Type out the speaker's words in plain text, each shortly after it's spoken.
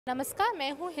नमस्कार,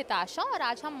 मैं हूँ हिताशा और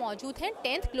आज हम मौजूद हैं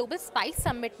 10th ग्लोबल स्पाइस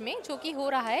समिट में, जो कि हो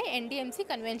रहा है एनडीएमसी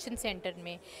कन्वेंशन सेंटर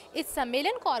में। इस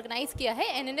सम्मेलन को ऑर्गेनाइज किया है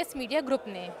एनएनएस मीडिया ग्रुप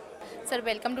ने। Sir,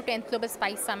 welcome to 10th global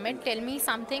spice summit. Tell me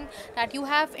something that you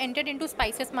have entered into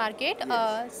spices market.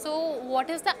 So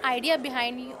what is the idea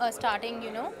behind starting,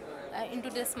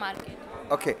 into this market?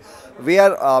 Okay, we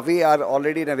are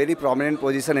already in a very prominent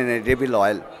position in edible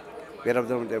oil. We are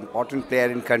the important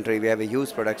player in country. We have a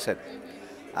huge production,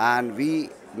 and we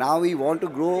want to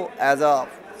grow as a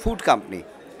food company.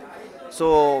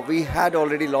 So we had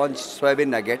already launched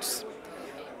soybean nuggets,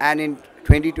 and in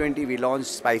 2020 we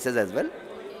launched spices as well.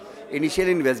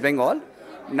 Initially in West Bengal,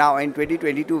 now in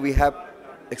 2022 we have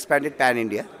expanded pan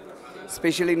India,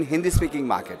 especially in Hindi-speaking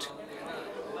market.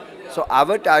 So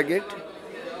our target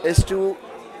is to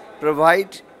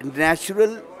provide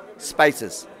natural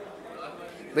spices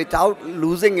without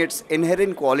losing its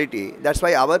inherent quality. That's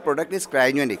why our product is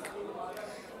cryogenic.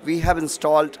 We have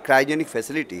installed cryogenic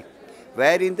facility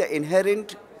wherein the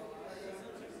inherent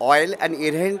oil and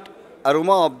inherent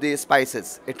aroma of the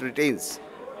spices it retains.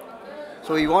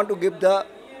 So we want to give the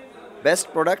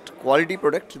best product, quality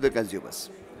product to the consumers.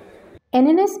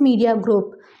 NNS media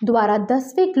group द्वारा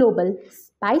 10वें global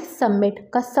spice summit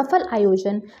का सफल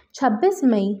आयोजन 26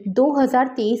 मई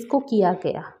 2023 को किया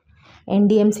गया।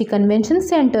 NDMC convention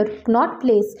centre Connaught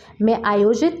place में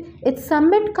आयोजित इस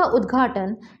समिट का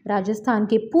उद्घाटन राजस्थान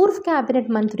के पूर्व कैबिनेट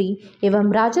मंत्री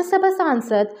एवं राज्यसभा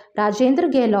सांसद राजेंद्र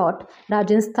गहलोत,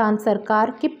 राजस्थान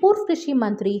सरकार के पूर्व कृषि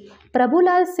मंत्री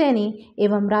प्रभुलाल सैनी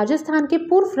एवं राजस्थान के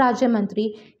पूर्व राज्य मंत्री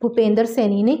भूपेंद्र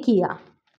सैनी ने किया।